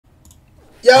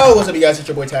Yo, what's up, you guys? It's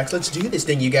your boy Tax. Let's do this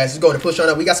thing, you guys. Let's go to push on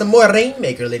up. We got some more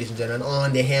Rainmaker, ladies and gentlemen,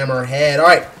 on the hammerhead. All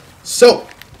right, so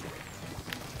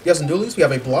we have some dualies. We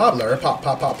have a blobbler. Pop,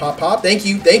 pop, pop, pop, pop. Thank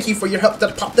you for your help.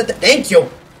 Pop, thank you.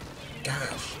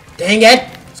 Gosh, dang it.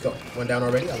 Let's go. One down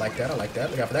already. I like that.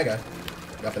 Look out for that guy.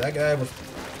 Look out for that guy with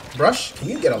brush. Can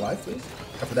you get alive, please?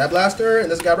 Look out for that blaster.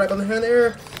 And this guy right on the hand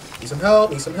there. Need some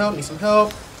help.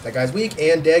 That guy's weak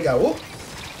and dead guy. Whoa.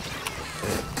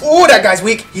 Oh, that guy's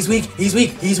weak. He's weak.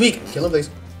 Kill him,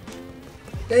 please.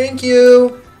 Thank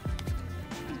you.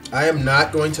 I am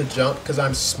not going to jump because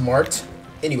I'm smart.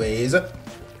 Anyways,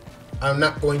 I'm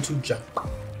not going to jump.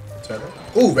 Sorry.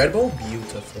 Ooh, Red Bull.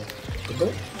 Beautiful. Good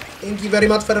go. Thank you very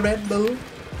much for the Red Bull. It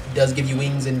does give you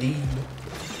wings indeed.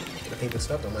 I think this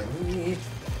stuff don't mind me.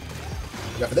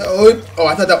 Oh,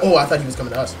 I thought he was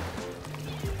coming to us.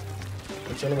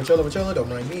 We're chilling. Don't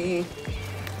mind me.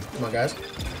 Come on, guys.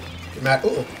 Get mad.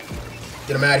 Ooh.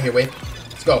 Get him out of here, wait.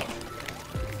 Let's go.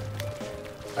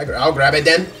 I'll grab it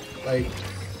then. Like,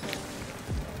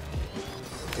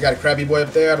 you got a crabby boy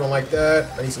up there. I don't like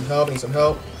that. I need some help.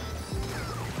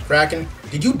 Kraken.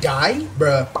 Did you die?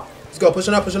 Bruh. Let's go.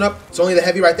 Pushing up. It's only the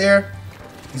heavy right there.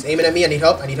 He's aiming at me. I need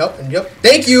help.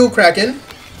 Thank you, Kraken.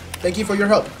 Thank you for your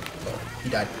help. Oh, he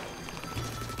died.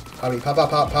 Pop.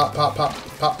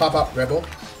 Rebel.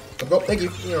 Go. Thank you.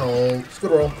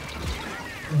 Good roll.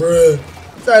 Bruh.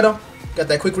 Sorry though. Got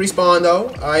that quick respawn though.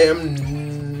 I am.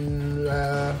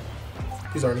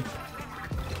 Who's Arnie?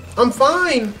 I'm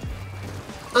fine.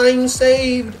 I'm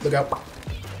saved. Look out.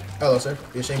 Hello, sir.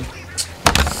 Be ashamed.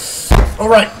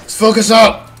 Alright. Let's focus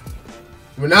up.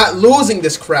 We're not losing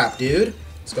this crap, dude.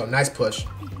 Let's go. Nice push.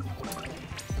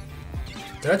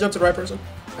 Did I jump to the right person?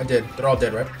 I did. They're all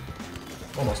dead, right?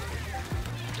 Almost.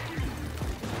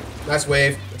 Nice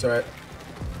wave. It's alright.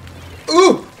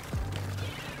 Ooh!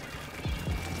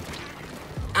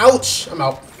 Ouch! I'm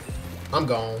out. I'm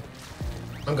gone.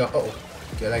 Uh-oh.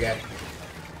 Okay, that guy.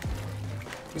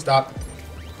 We stop.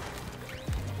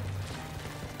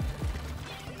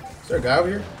 Is there a guy over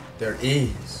here? There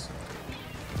is.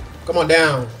 Come on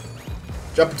down.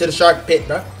 Jump into the shark pit,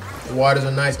 bro. The waters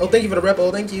are nice. Oh, thank you for the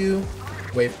rebel. Thank you.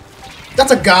 Wave.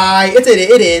 That's a guy. It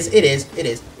is.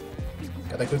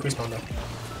 Got that quick respawn though.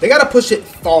 They gotta push it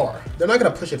far. They're not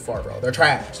gonna push it far, bro. They're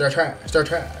trash.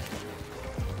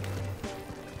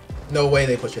 No way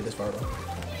they push it this far, bro.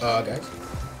 Guys.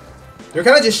 They're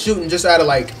kind of just shooting just out of,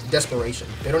 like, desperation.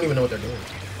 They don't even know what they're doing.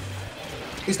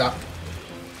 Please stop.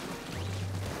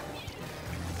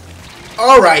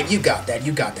 Alright, you got that.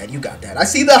 I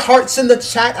see the hearts in the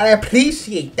chat. I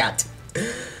appreciate that.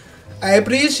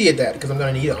 Because I'm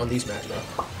going to need it on these matches, bro.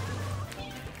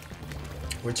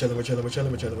 We're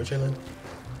chilling.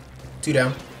 2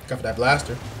 down. Got for that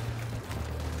blaster.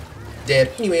 Dead.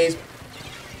 Anyways.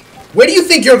 Where do you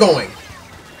think you're going?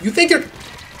 You think you're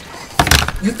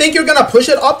gonna push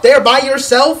it up there by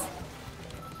yourself?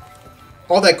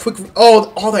 All that quick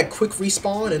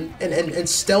respawn and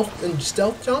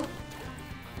stealth jump?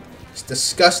 It's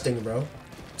disgusting, bro.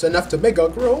 It's enough to make a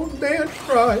grown man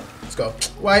cry. Let's go.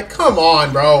 White, come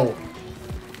on, bro.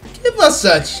 Give us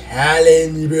a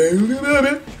challenge,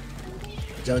 bro.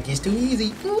 Junkie's too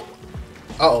easy.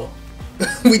 Uh-oh.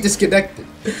 We disconnected.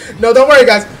 No, don't worry,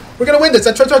 guys. We're gonna win this.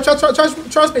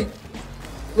 Trust me.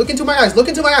 Look into my eyes. We're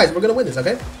gonna win this,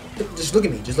 okay? Just look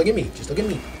at me.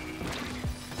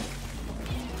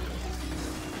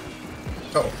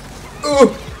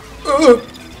 Uh-oh.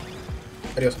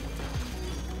 Adios.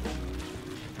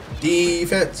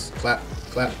 Defense. Clap.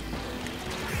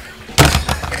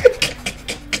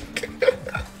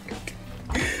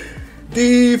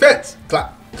 Defense.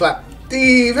 Clap.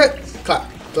 Defense. Clap.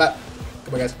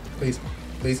 Come on, guys. Please,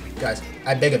 guys.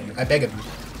 I beg of you.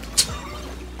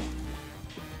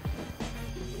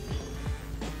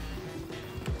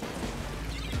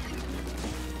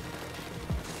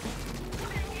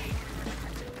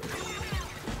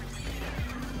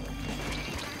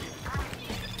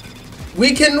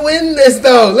 We can win this,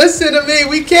 though. Listen to me.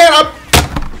 We can't.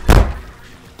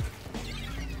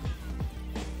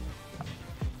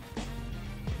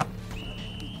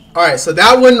 Alright, so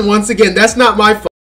that one, once again, that's not my fault.